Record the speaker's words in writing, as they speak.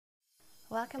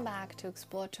Welcome back to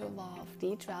Explore to Evolve,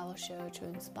 the travel show to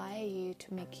inspire you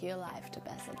to make your life the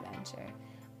best adventure.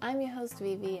 I'm your host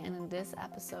Vivi, and in this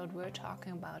episode we're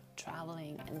talking about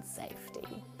traveling and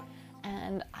safety.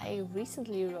 And I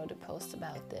recently wrote a post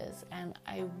about this and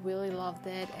I really loved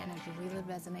it, and it really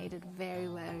resonated very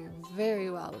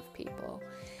well with people.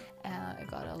 It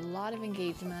got a lot of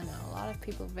engagement and a lot of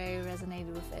people very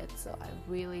resonated with it, so I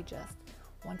really just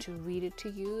want to read it to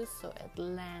you so it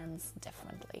lands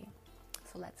differently.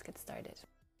 So let's get started.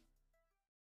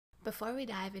 Before we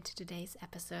dive into today's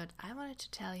episode, I wanted to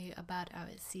tell you about our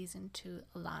Season 2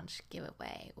 launch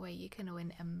giveaway, where you can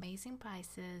win amazing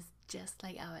prizes just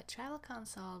like our travel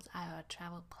consults, our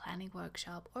travel planning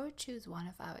workshop, or choose one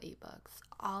of our ebooks.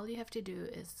 All you have to do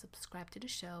is subscribe to the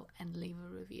show and leave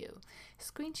a review.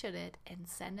 Screenshot it and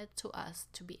send it to us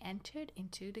to be entered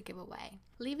into the giveaway.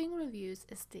 Leaving reviews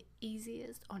is the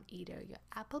easiest on either your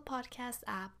Apple Podcast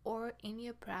app or in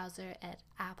your browser at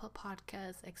Apple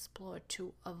Podcasts Explore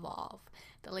to Evolve.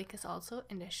 The link is also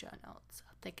in the show notes.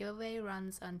 The giveaway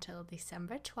runs until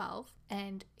December 12th,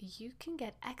 and you can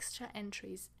get extra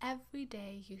entries every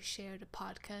day you share the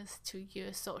podcast to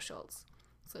your socials.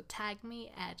 So tag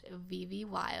me at Vivi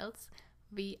Wilds,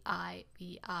 VIVIWILDS,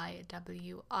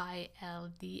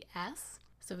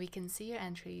 so we can see your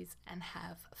entries and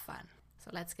have fun. So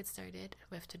let's get started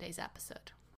with today's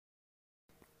episode.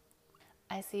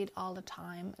 I see it all the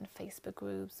time in Facebook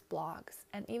groups, blogs,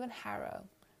 and even Harrow,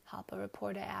 Help a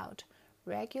Reporter Out,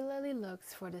 regularly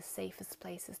looks for the safest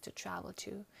places to travel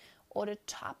to or the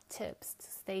top tips to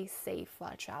stay safe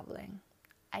while traveling.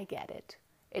 I get it.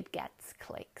 It gets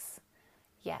clicks.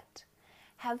 Yet,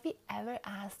 have we ever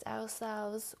asked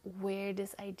ourselves where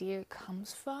this idea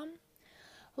comes from?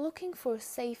 Looking for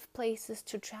safe places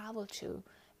to travel to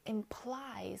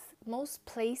implies most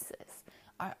places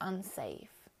are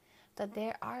unsafe, that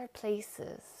there are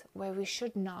places where we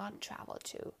should not travel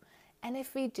to. And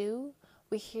if we do,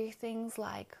 we hear things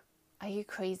like, "Are you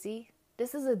crazy?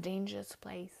 This is a dangerous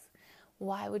place.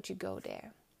 Why would you go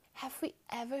there?" Have we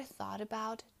ever thought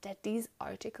about that these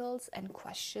articles and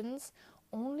questions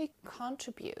only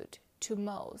contribute to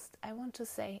most, I want to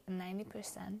say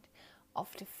 90%,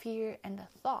 of the fear and the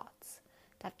thoughts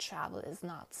that travel is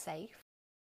not safe?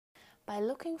 By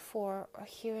looking for or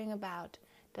hearing about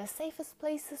the safest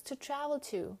places to travel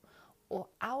to, or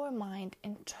our mind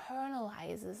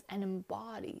internalizes and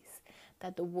embodies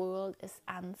that the world is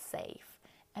unsafe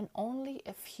and only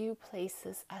a few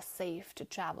places are safe to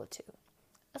travel to,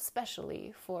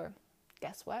 especially for,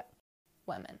 guess what?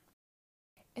 Women.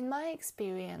 In my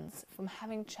experience, from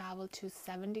having traveled to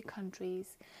 70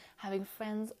 countries, having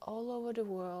friends all over the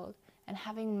world, and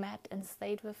having met and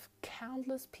stayed with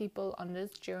countless people on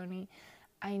this journey,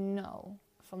 I know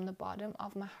from the bottom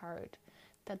of my heart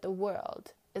that the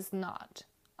world is not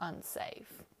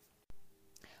unsafe.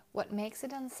 What makes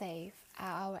it unsafe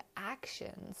are our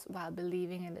actions while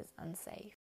believing it is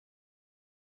unsafe.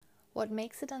 What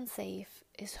makes it unsafe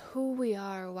is who we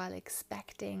are while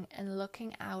expecting and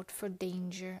looking out for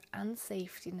danger,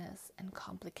 unsafetiness, and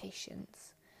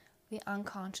complications. We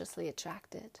unconsciously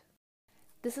attract it.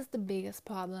 This is the biggest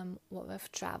problem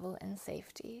with travel and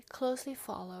safety, closely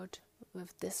followed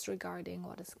with disregarding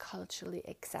what is culturally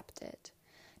accepted.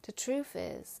 The truth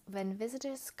is, when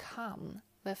visitors come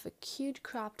with a cute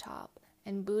crop top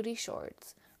and booty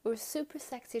shorts or super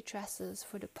sexy dresses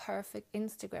for the perfect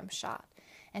Instagram shot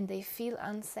and they feel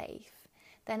unsafe,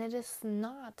 then it is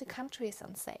not the country is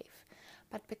unsafe,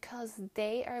 but because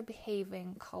they are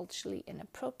behaving culturally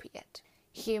inappropriate.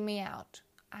 Hear me out.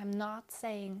 I'm not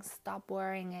saying stop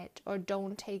wearing it or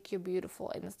don't take your beautiful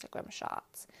Instagram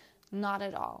shots. Not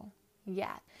at all.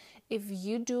 Yet, if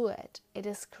you do it, it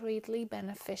is greatly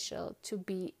beneficial to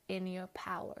be in your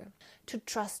power, to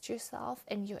trust yourself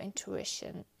and your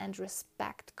intuition and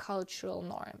respect cultural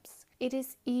norms. It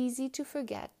is easy to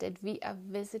forget that we are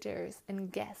visitors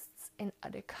and guests in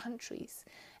other countries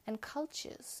and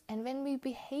cultures, and when we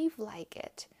behave like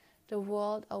it, the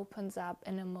world opens up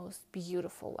in the most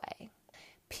beautiful way.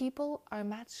 People are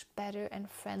much better and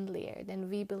friendlier than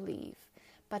we believe,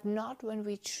 but not when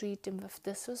we treat them with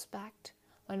disrespect,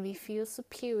 when we feel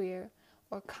superior,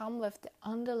 or come with the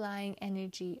underlying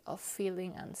energy of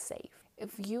feeling unsafe.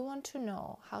 If you want to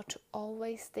know how to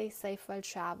always stay safe while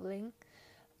traveling,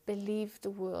 believe the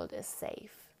world is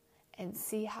safe and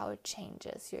see how it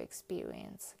changes your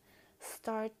experience.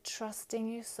 Start trusting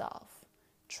yourself,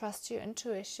 trust your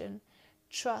intuition,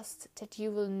 trust that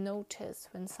you will notice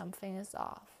when something is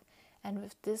off, and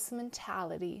with this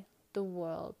mentality, the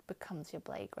world becomes your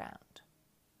playground.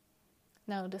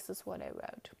 Now, this is what I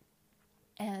wrote.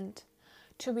 And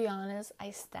to be honest,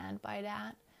 I stand by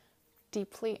that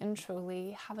deeply and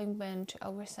truly, having been to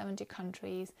over 70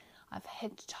 countries, I've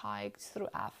hitchhiked through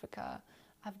Africa,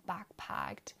 I've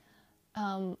backpacked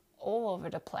all over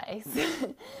the place.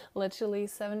 Literally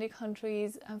 70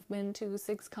 countries, I've been to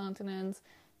 6 continents,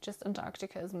 just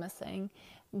Antarctica is missing.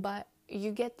 But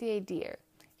you get the idea.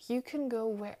 You can go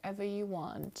wherever you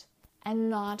want and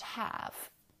not have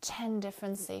 10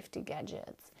 different safety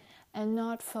gadgets and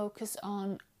not focus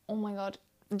on, oh my god,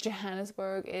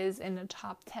 Johannesburg is in the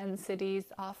top 10 cities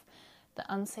of the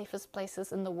unsafest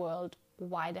places in the world.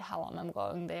 Why the hell am I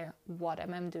going there? What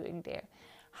am I doing there?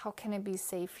 How can I be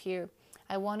safe here?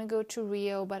 I want to go to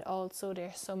Rio, but also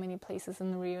there's so many places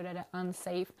in Rio that are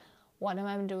unsafe. What am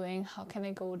I doing? How can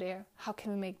I go there? How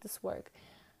can we make this work?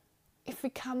 If we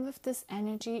come with this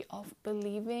energy of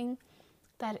believing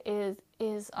that it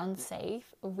is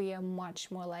unsafe, we are much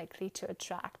more likely to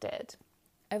attract it.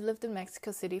 I've lived in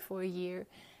Mexico City for a year,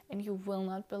 and you will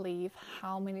not believe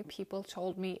how many people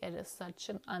told me it is such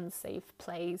an unsafe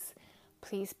place.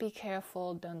 Please be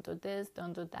careful, don't do this,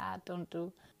 don't do that, don't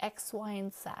do X, Y,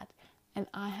 and Z. And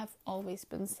I have always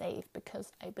been safe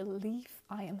because I believe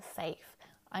I am safe.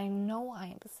 I know I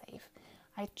am safe.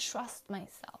 I trust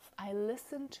myself. I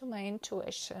listen to my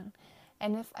intuition.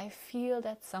 And if I feel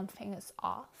that something is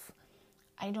off,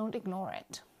 I don't ignore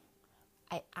it.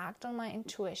 I act on my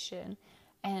intuition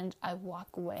and I walk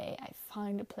away. I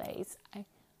find a place. I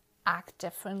act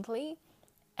differently.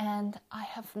 And I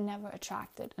have never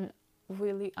attracted a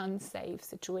really unsafe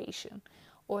situation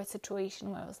or a situation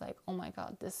where I was like, oh my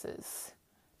god, this is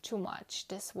too much.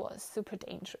 This was super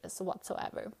dangerous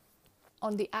whatsoever.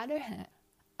 On the other hand,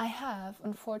 I have,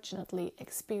 unfortunately,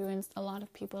 experienced a lot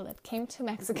of people that came to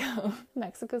Mexico,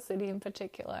 Mexico City in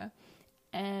particular,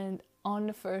 and on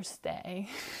the first day,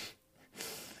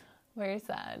 very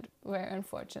sad, very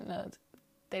unfortunate,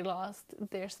 they lost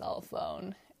their cell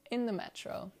phone in the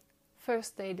metro.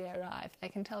 First day they arrived, I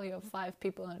can tell you of 5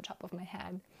 people on the top of my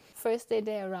head. First day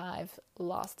they arrived,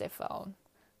 lost their phone,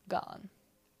 gone.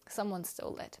 Someone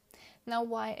stole it. Now,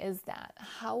 why is that?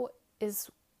 How is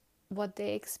what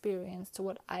they experienced to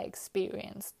what I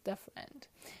experienced different?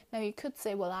 Now, you could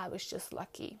say, well, I was just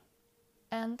lucky.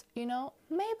 And, maybe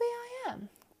I am.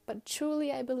 But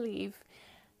truly, I believe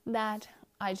that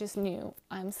I just knew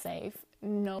I'm safe.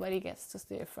 Nobody gets to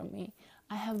steal from me.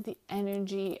 I have the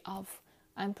energy of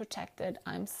I'm protected,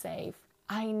 I'm safe.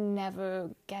 I never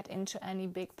get into any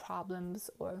big problems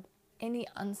or any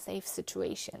unsafe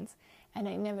situations. And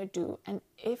I never do. And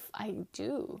if I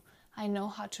do, I know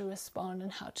how to respond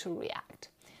and how to react.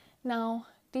 Now,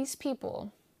 these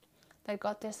people that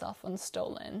got their cell phones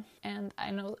stolen, and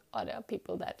I know other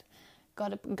people that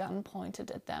got a gun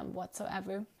pointed at them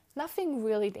whatsoever, nothing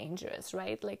really dangerous,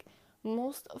 right? Like,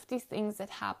 most of these things that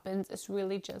happens is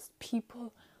really just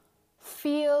people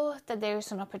feel that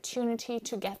there's an opportunity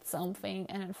to get something,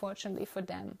 and unfortunately for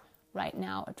them, right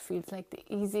now, it feels like the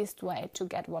easiest way to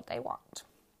get what they want.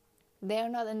 They're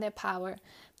not in their power.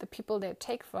 The people they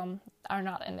take from are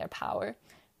not in their power.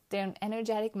 They're an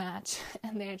energetic match,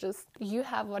 and they're just, you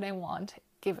have what I want,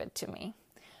 give it to me.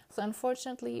 So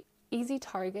unfortunately, easy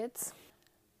targets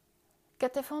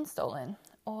get their phone stolen,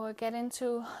 or get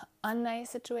into unnice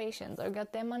situations, or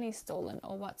get their money stolen,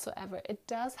 or whatsoever. It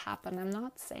does happen. I'm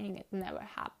not saying it never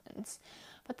happens.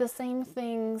 But the same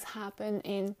things happen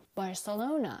in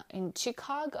Barcelona, in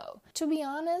Chicago. To be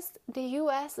honest, the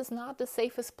US is not the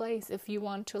safest place if you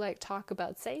want to talk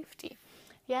about safety.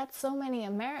 Yet so many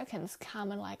Americans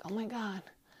come and oh my god,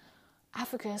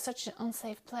 Africa is such an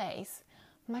unsafe place.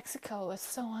 Mexico is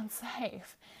so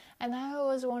unsafe. And I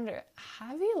always wonder,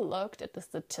 have you looked at the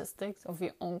statistics of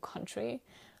your own country?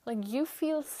 You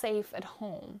feel safe at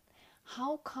home.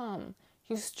 How come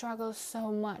you struggle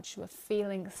so much with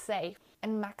feeling safe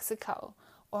in Mexico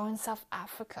or in South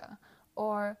Africa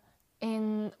or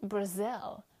in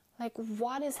Brazil?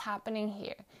 What is happening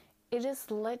here? It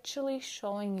is literally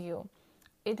showing you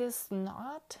it is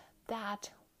not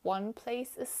that one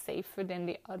place is safer than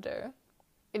the other.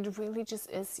 It really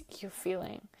just is your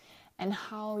feeling and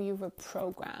how you were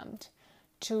programmed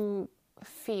to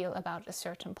feel about a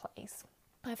certain place.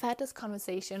 I've had this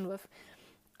conversation with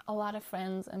a lot of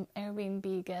friends and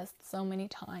Airbnb guests so many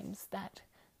times that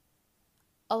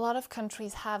a lot of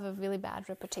countries have a really bad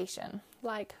reputation,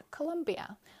 like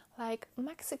Colombia, like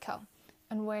Mexico.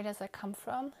 And where does that come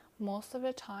from? Most of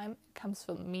the time, it comes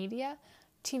from media,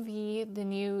 TV, the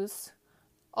news,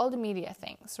 all the media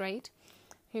things, right?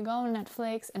 You go on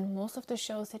Netflix, and most of the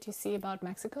shows that you see about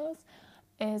Mexico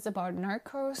is about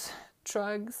narcos,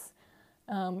 drugs,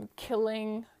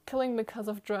 killing because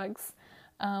of drugs,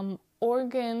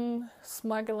 organ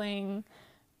smuggling,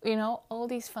 all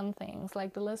these fun things.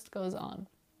 The list goes on.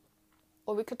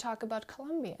 Or we could talk about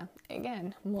Colombia.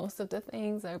 Again, most of the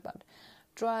things are about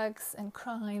drugs and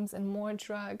crimes and more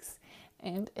drugs,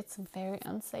 and it's a very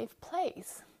unsafe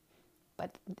place.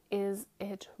 But is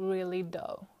it really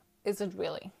though? Is it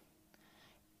really?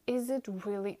 Is it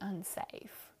really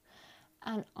unsafe?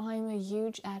 And I'm a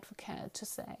huge advocate to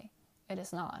say it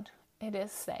is not. It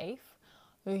is safe.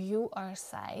 You are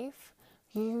safe.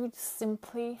 You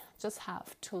simply just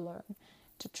have to learn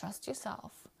to trust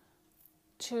yourself,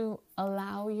 to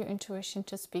allow your intuition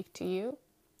to speak to you,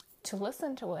 to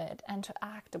listen to it and to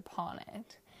act upon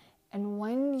it. And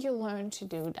when you learn to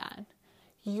do that,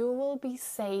 you will be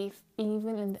safe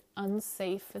even in the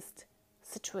unsafest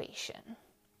situation.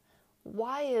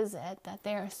 Why is it that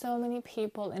there are so many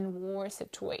people in war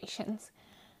situations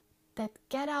that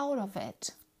get out of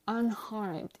it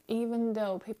unharmed, even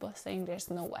though people are saying there's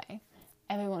no way,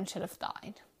 everyone should have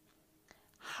died?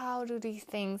 How do these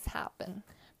things happen?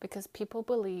 Because people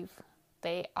believe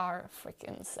they are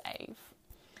freaking safe.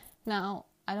 Now,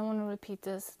 I don't want to repeat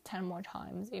this 10 more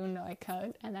times, even though I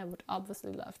could, and I would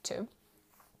obviously love to,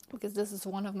 because this is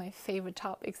one of my favorite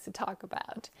topics to talk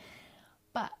about.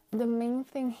 But the main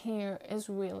thing here is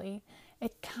really,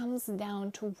 it comes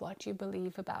down to what you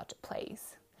believe about a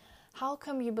place. How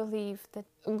come you believe that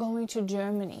going to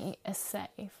Germany is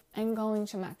safe and going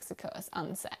to Mexico is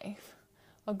unsafe?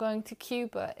 Or going to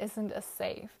Cuba isn't as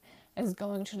safe as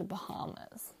going to the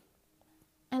Bahamas?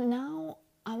 And now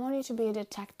I want you to be a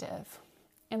detective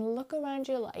and look around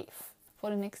your life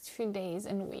for the next few days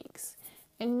and weeks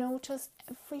and notice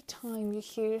every time you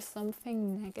hear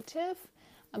something negative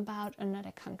about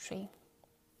another country.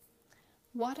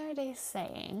 What are they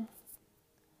saying?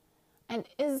 And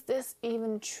is this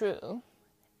even true?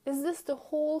 Is this the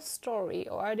whole story,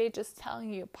 or are they just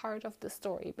telling you part of the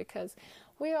story? Because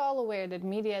we're all aware that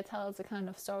media tells the kind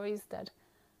of stories that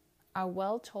are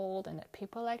well told and that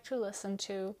people like to listen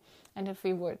to. And if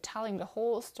we were telling the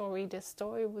whole story, this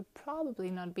story would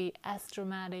probably not be as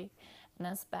dramatic and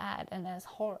as bad and as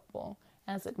horrible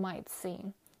as it might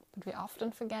seem. But we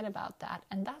often forget about that,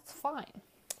 and that's fine.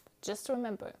 Just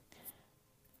remember,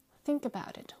 think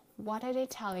about it. What are they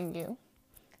telling you?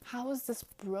 How is this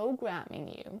programming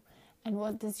you? And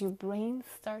what does your brain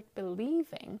start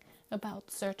believing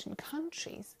about certain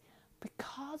countries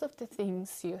because of the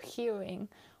things you're hearing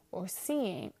or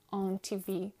seeing on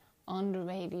TV, on the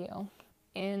radio,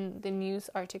 in the news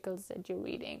articles that you're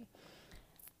reading?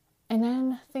 And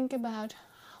then think about,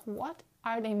 what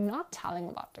are they not telling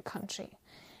about the country?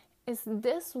 Is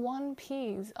this one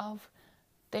piece of,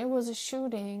 there was a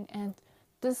shooting and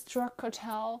this drug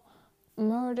cartel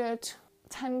murdered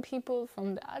 10 people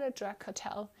from the other drug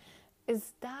cartel,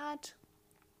 is that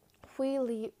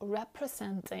really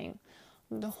representing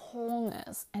the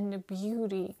wholeness and the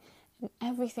beauty and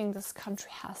everything this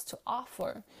country has to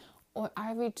offer? Or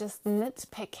are we just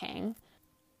nitpicking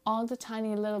all the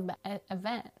tiny little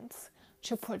events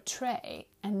to portray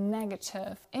a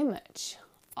negative image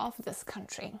of this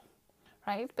country,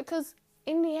 right? Because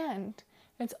in the end,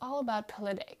 it's all about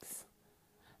politics.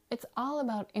 It's all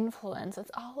about influence.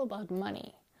 It's all about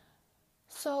money.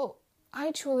 So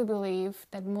I truly believe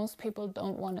that most people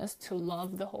don't want us to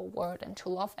love the whole world and to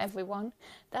love everyone.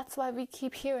 That's why we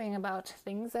keep hearing about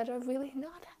things that are really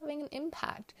not having an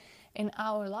impact in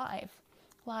our life,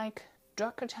 like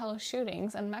drug cartel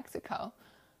shootings in Mexico.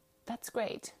 That's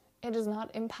great. It is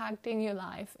not impacting your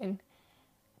life in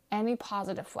any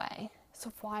positive way.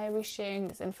 So why are we sharing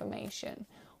this information?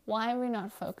 Why are we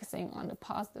not focusing on the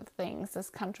positive things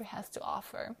this country has to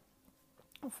offer?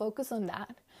 Focus on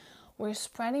that. We're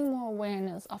spreading more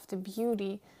awareness of the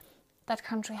beauty that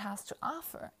country has to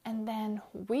offer. And then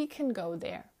we can go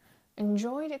there,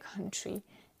 enjoy the country,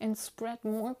 and spread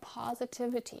more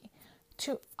positivity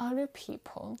to other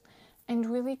people and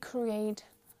really create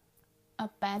a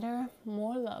better,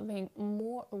 more loving,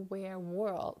 more aware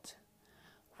world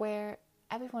where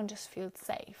everyone just feels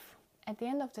safe. At the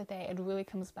end of the day, it really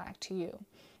comes back to you.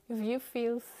 If you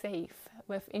feel safe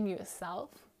within yourself,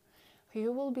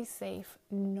 you will be safe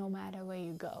no matter where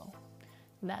you go.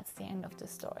 That's the end of the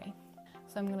story.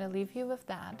 So I'm going to leave you with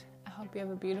that. I hope you have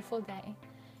a beautiful day.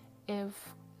 If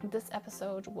this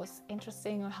episode was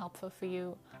interesting or helpful for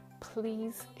you,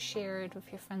 please share it with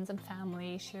your friends and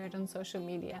family, share it on social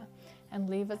media, and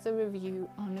leave us a review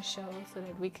on the show so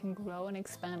that we can grow and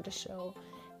expand the show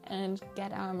and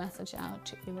get our message out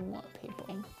to even more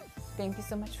people. Thank you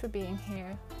so much for being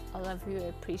here. I love you, I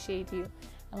appreciate you,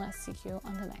 and I'll see you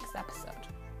on the next episode.